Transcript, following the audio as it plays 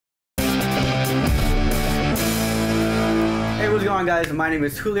going on, guys? My name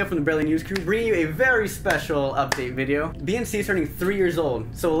is Julio from the Barely News Crew, bringing you a very special update video. BNC is turning 3 years old,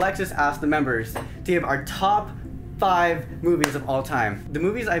 so Alexis asked the members to give our top 5 movies of all time. The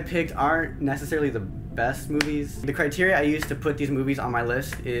movies I picked aren't necessarily the best movies. The criteria I used to put these movies on my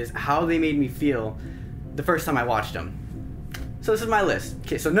list is how they made me feel the first time I watched them. So this is my list.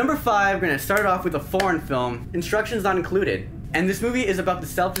 Okay, so number 5, we're gonna start off with a foreign film, Instructions Not Included. And this movie is about the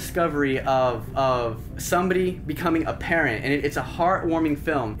self-discovery of somebody becoming a parent, and it's a heartwarming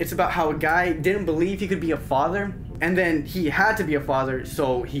film. It's about how a guy didn't believe he could be a father, and then he had to be a father,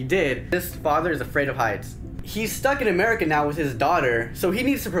 so he did. This father is afraid of heights. He's stuck in America now with his daughter, so he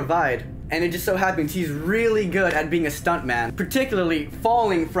needs to provide. And it just so happens he's really good at being a stuntman, particularly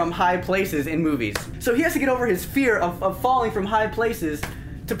falling from high places in movies. So he has to get over his fear of falling from high places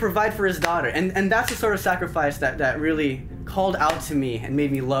to provide for his daughter. And that's the sort of sacrifice that really called out to me and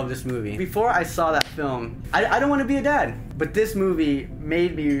made me love this movie. Before I saw that film, I don't want to be a dad, but this movie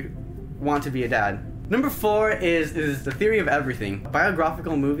made me want to be a dad. Number 4 is The Theory of Everything, a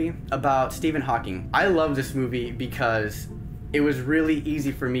biographical movie about Stephen Hawking. I love this movie because it was really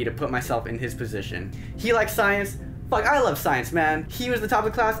easy for me to put myself in his position. He likes science. Fuck, I love science, man. He was the top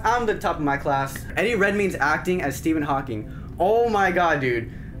of the class, I'm the top of my class. Eddie Redmayne's acting as Stephen Hawking. Oh my god,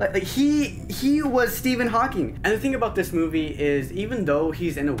 dude. Like he was Stephen Hawking. And the thing about this movie is, even though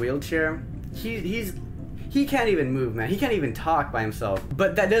he's in a wheelchair, he can't even move, man. He can't even talk by himself.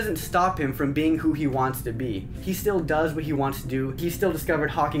 But that doesn't stop him from being who he wants to be. He still does what he wants to do. He still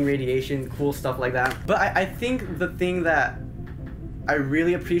discovered Hawking radiation, cool stuff like that. But I think the thing that I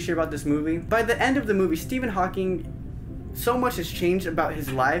really appreciate about this movie, by the end of the movie, Stephen Hawking, so much has changed about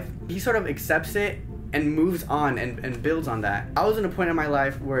his life. He sort of accepts it and moves on and builds on that. I was in a point in my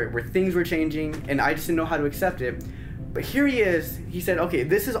life where things were changing and I just didn't know how to accept it. But here he is, he said, okay,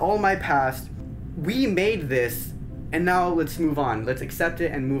 this is all my past. We made this, and now let's move on. Let's accept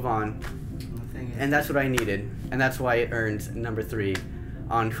it and move on. And that's what I needed. And that's why it earns number 3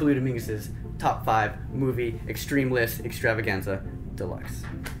 on Julio Dominguez's top 5 movie extreme list extravaganza deluxe.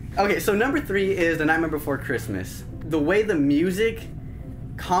 Okay, so number 3 is The Nightmare Before Christmas. The way the music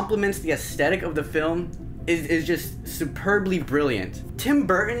complements the aesthetic of the film is just superbly brilliant. Tim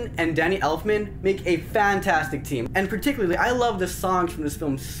Burton and Danny Elfman make a fantastic team, and particularly I love the songs from this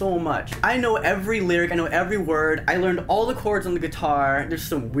film so much. I know every lyric, I know every word, I learned all the chords on the guitar. There's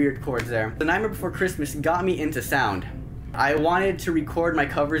some weird chords there. The Nightmare Before Christmas got me into sound. I wanted to record my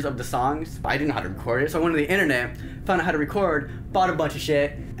covers of the songs, but I didn't know how to record it, so I went to the internet, found out how to record, bought a bunch of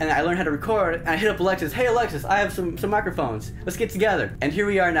shit, and I learned how to record, and I hit up Alexis, hey Alexis, I have some microphones, let's get together. And here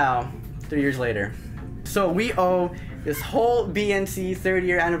we are now, 3 years later. So we owe this whole BNC 30th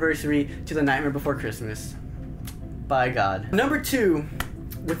year anniversary to The Nightmare Before Christmas. By God. Number 2,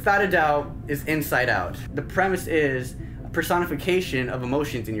 without a doubt, is Inside Out. The premise is a personification of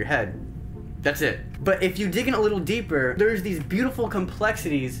emotions in your head. That's it. But if you dig in a little deeper, there's these beautiful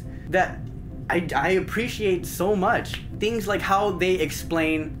complexities that I appreciate so much. Things like how they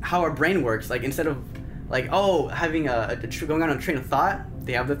explain how our brain works. Like, instead of like, oh, having going on a train of thought,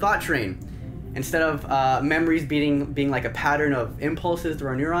 they have the thought train. Instead of memories being like a pattern of impulses through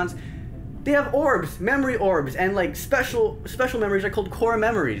our neurons, they have orbs, memory orbs, and like special memories are called core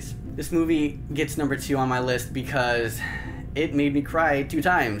memories. This movie gets number 2 on my list because it made me cry 2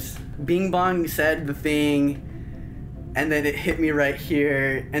 times. Bing Bong said the thing, and then it hit me right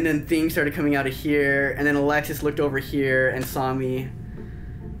here, and then things started coming out of here, and then Alexis looked over here and saw me.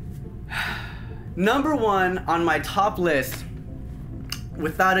 Number 1 on my top list,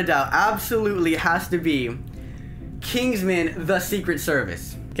 without a doubt, absolutely has to be Kingsman: The Secret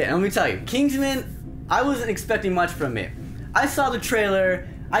Service. Okay, let me tell you, Kingsman, I wasn't expecting much from it. I saw the trailer,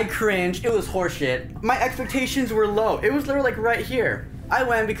 I cringed, it was horseshit. My expectations were low. It was literally like right here. I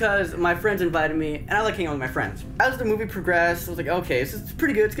went because my friends invited me, and I like hanging out with my friends. As the movie progressed, I was like, okay, this is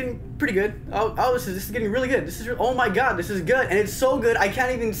pretty good. It's getting pretty good. Oh, this is getting really good. Oh my god, this is good. And it's so good, I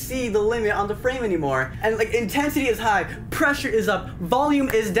can't even see the limit on the frame anymore. And like, intensity is high, pressure is up, volume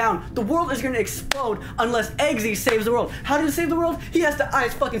is down. The world is gonna explode unless Eggsy saves the world. How does he save the world? He has to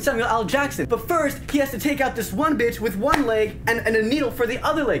ice fucking Samuel L. Jackson. But first, he has to take out this one bitch with one leg and a needle for the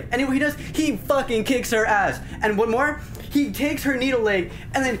other leg. And what he does, he fucking kicks her ass. And what more? He takes her needle leg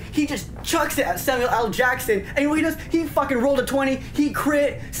and then he just chucks it at Samuel L. Jackson. And what he does, he fucking rolled a 20, he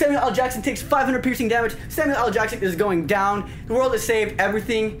crit, Samuel L. Jackson takes 500 piercing damage, Samuel L. Jackson is going down, the world is saved,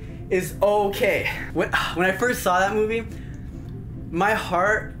 everything is okay. When I first saw that movie, my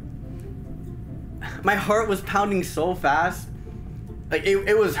heart was pounding so fast. Like,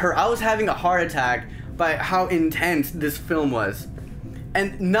 it was I was having a heart attack by how intense this film was.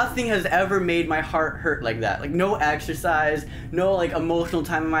 And nothing has ever made my heart hurt like that. Like, no exercise, no like emotional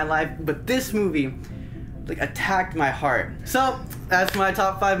time in my life, but this movie like attacked my heart. So that's my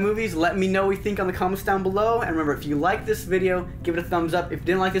top 5 movies. Let me know what you think on the comments down below. And remember, if you like this video, give it a thumbs up. If you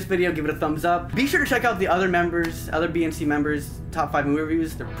didn't like this video, give it a thumbs up. Be sure to check out the other BNC members' top 5 movie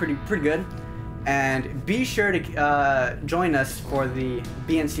reviews. They're pretty good. And be sure to join us for the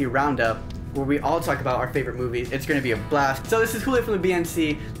BNC Roundup, where we all talk about our favorite movies. It's gonna be a blast. So this is Julio from the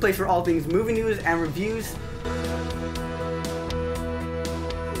BNC, place for all things movie news and reviews.